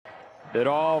It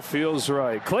all feels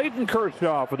right. Clayton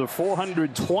Kershaw for the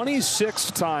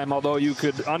 426th time, although you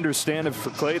could understand it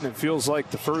for Clayton. It feels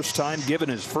like the first time, given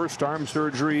his first arm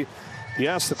surgery. He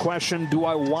asked the question, do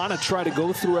I want to try to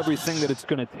go through everything that it's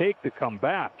going to take to come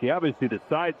back? He obviously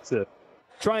decides to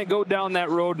try and go down that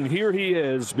road, and here he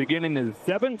is, beginning his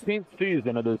 17th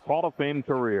season of his Hall of Fame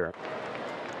career.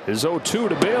 His 0-2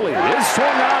 to Bailey is swung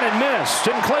on and missed,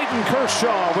 and Clayton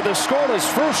Kershaw with a scoreless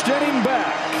first inning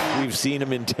back. We've seen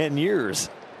him in 10 years.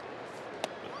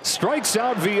 Strikes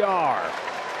out VR.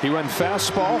 He went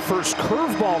fastball, first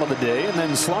curveball of the day, and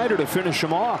then slider to finish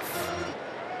him off.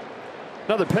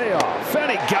 Another payoff,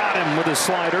 and he got him with a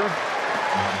slider.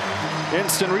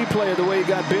 Instant replay of the way he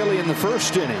got Bailey in the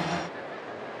first inning.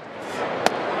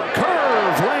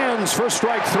 Curve lands for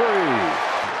strike 3.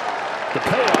 The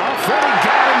payoff, and he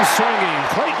got him swinging.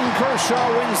 Clayton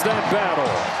Kershaw wins that battle.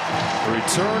 A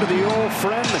return to the old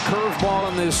friend, the curveball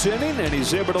in this inning, and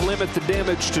he's able to limit the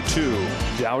damage to 2.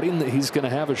 Doubting that he's going to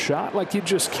have a shot like you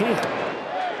just can't.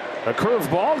 A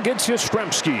curveball gets you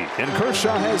Stremski, and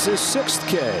Kershaw has his 6th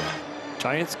K.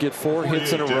 Giants get 4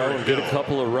 hits in a row and get a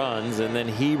couple of runs, and then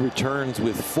he returns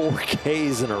with 4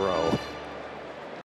 Ks in a row.